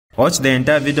Watch the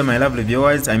entire video, my lovely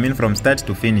viewers, I mean from start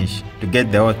to finish, to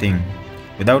get the whole thing.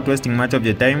 Without wasting much of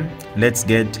your time, let's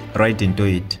get right into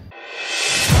it.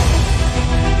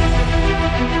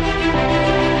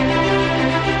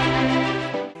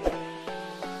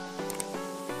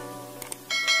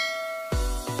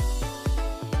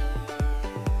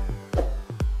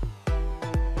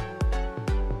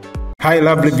 Hi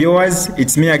lovely viewers,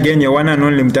 it's me again, your one and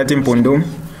only Mutati Mpundu.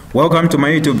 Welcome to my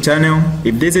YouTube channel.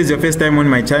 If this is your first time on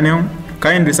my channel,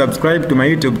 kindly subscribe to my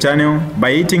YouTube channel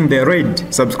by hitting the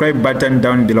red subscribe button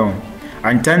down below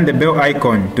and turn the bell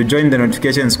icon to join the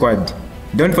notification squad.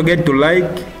 Don't forget to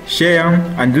like, share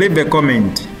and leave a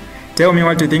comment. Tell me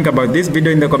what you think about this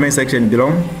video in the comment section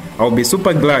below. I'll be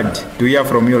super glad to hear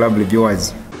from you lovely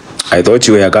viewers. I thought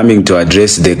you were coming to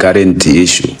address the current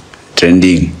issue,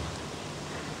 trending.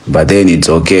 But then it's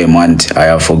okay, man. I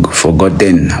have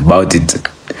forgotten about it.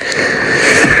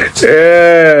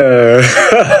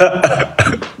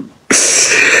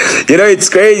 It's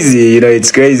crazy.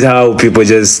 It's crazy how people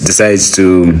just decide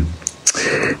to,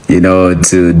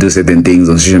 to do certain things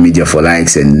on social media for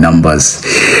likes and numbers.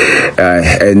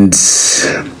 And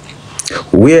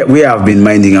we have been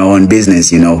minding our own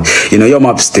business, Your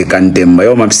Maps the content,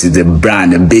 Your Maps is a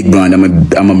brand, a big brand. I'm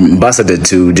an ambassador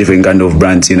to different kind of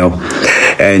brands,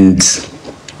 and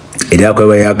we are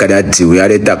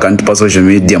the account for social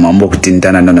media. No.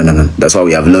 That's why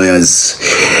we have lawyers.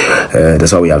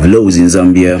 That's why we have laws in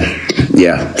Zambia.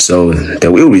 Yeah, so they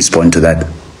will respond to that.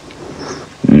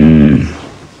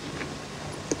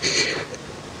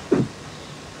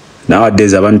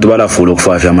 Nowadays, abantu balafuula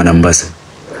okufaafya numbers.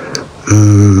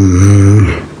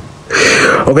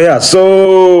 Okay, yeah,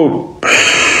 so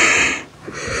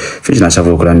fish na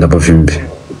shavu kulanda pafimbi.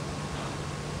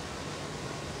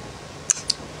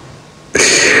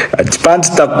 Pants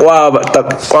takwaba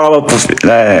pufi.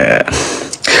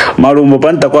 Marumbo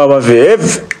pants takwaba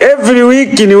every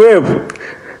week in web.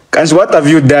 Cause what have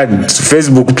you done to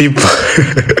Facebook people?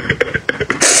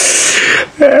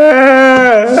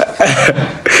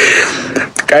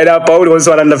 Kaida Paul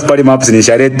also wana party maps ni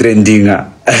share trending.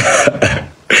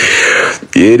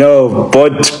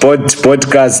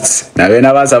 Podcasts na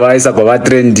wena basabaisa kwa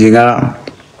trending.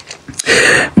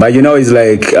 But it's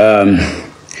like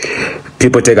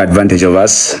people take advantage of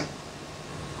us,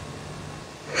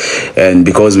 and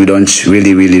because we don't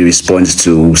really respond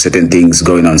to certain things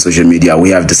going on social media, we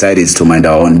have decided to mind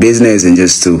our own business and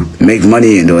just to make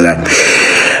money and all that.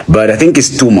 But I think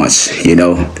it's too much,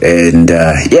 and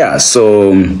yeah,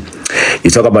 so you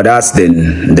talk about us,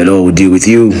 then the law will deal with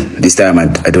you. This time I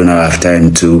don't have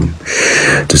time to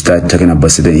start talking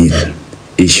about certain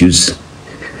issues.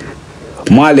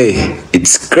 Male,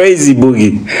 it's crazy,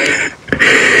 Boogie.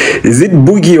 Is it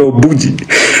Boogie or Boogie?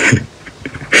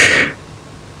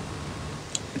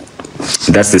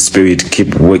 That's the spirit.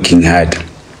 Keep working hard.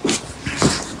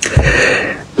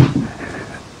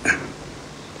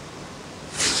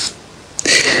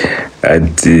 I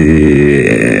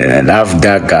love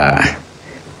that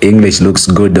English looks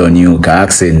good on you.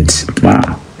 Accent.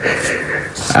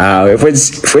 If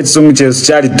it's so much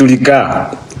Charlie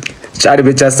Tulika, Charlie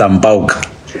Becha Sampauka.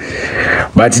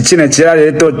 But china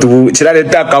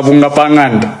chiraleta kabunga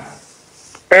panganda.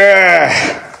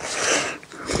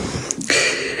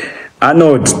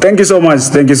 Arnold, thank you so much,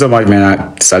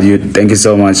 man. Salute, thank you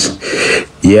so much.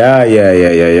 Yeah.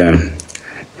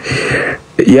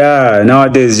 Yeah,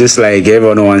 nowadays just like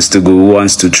everyone wants to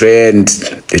trend.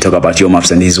 They talk about Your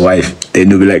Maps and his wife. Then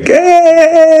they'll be like,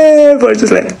 hey, but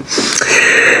just like,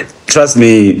 trust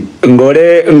me,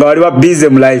 ngore busy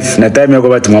in life. Na time yako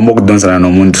bati mambo kudonsa na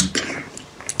muntu.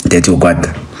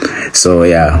 So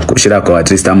yeah, kushira kwa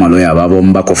at least I'm a lawyer, babo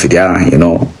mbako fidia,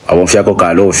 abomfia ko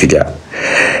kalo fidia.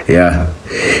 Yeah.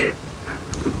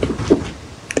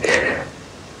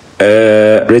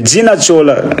 Regina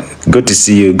Chola, good to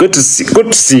see you. Good to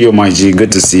see you, my G.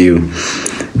 Good to see you.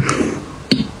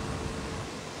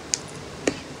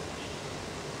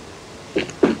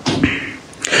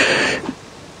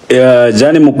 Yeah,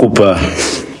 Johnny Mukupa.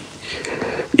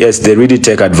 Yes, they really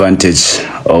take advantage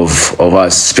of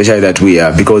us, especially that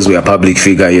because we are public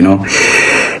figure,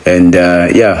 and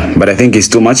yeah, but I think it's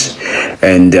too much,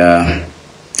 and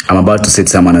I'm about to set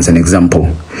someone as an example.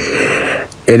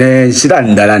 And I'm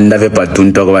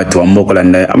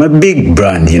a big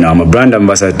brand, I'm a brand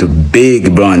ambassador to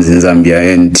big brands in Zambia,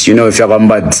 and if you're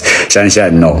about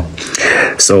Shanshan, no.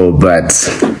 So, but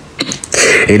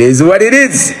it is what it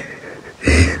is.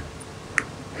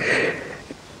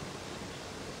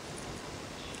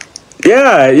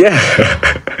 Yeah.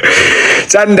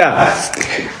 Chanda,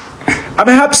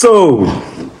 I hope so.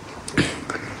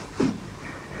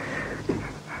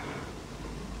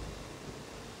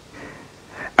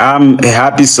 I'm a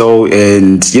happy soul,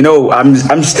 and you know,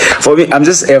 for me, I'm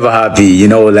just ever happy. You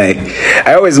know, like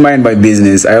I always mind my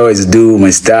business. I always do my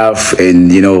stuff,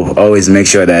 and you know, always make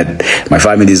sure that my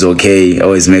family is okay.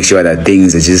 Always make sure that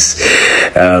things are just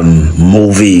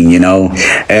moving. You know,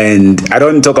 and I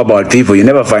don't talk about people. You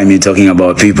never find me talking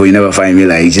about people. You never find me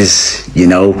like just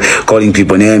calling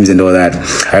people names and all that.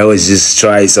 I always just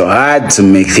try so hard to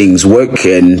make things work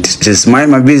and just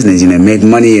mind my business. You know, make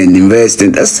money and invest,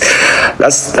 and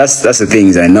that's the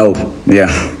things I know. Yeah.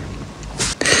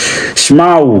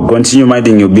 Shmau, continue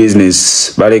minding your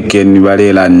business. Bareken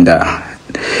Barelanda.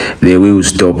 They will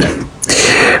stop.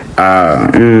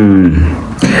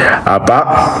 Apa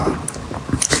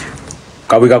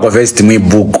Kawika confessed me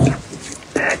book.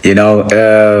 You know,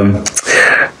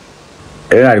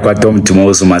 alikuwa Tom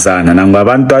tumausuma sana nangu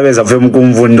abantu abeza fe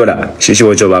mukumvundola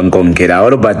shishiwo cho bankonkera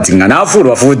olo batinga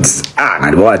nafurwa futhi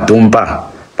ngalibo atumpa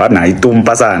bana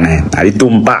itumpa sana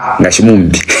alitumpa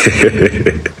ngashimumbi.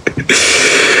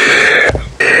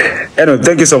 Anyway,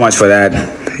 thank you so much for that,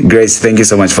 Grace. Thank you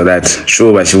so much for that.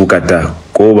 Sure bashibukata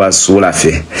ko basula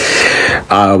fe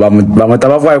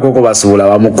bamutabavwa ko basula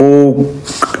bamuku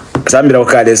sambira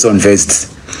okale son first.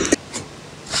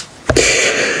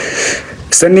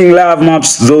 Sending love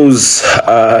maps, those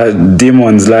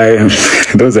demons, like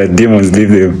those are demons, leave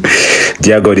them.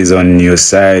 Dear God is on your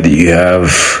side. You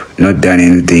have not done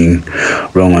anything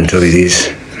wrong on top of this.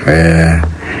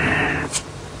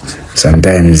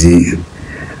 Sometimes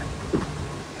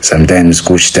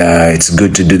Kushta, it's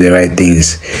good to do the right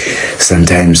things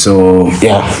sometimes. So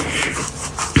yeah.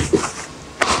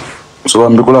 So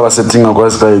I'm because I was setting a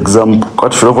quite example.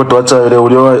 Got feel to watch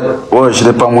or she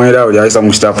pamwera or just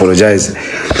must apologize.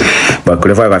 But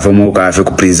could I feel more I feel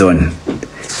prison.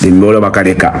 The Molo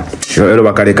Bakareka. Shoro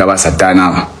Bakareka was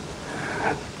Satana.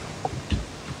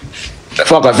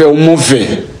 Fuck I feel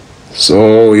movie.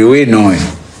 So you will know.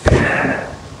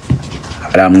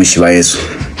 Ramushivaesu.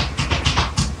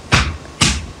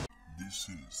 This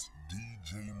is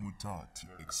DJ Mutati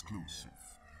exclusive.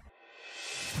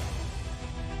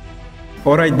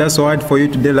 Alright, that's all for you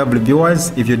today, lovely viewers.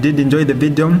 If you did enjoy the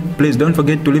video, please don't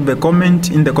forget to leave a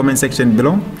comment in the comment section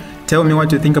below. Tell me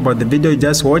what you think about the video you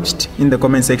just watched in the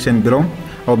comment section below.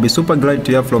 I'll be super glad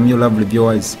to hear from you, lovely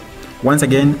viewers. Once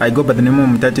again, I go by the name of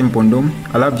Mutati Mpundu.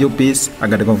 I love you, peace, I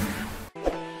gotta go.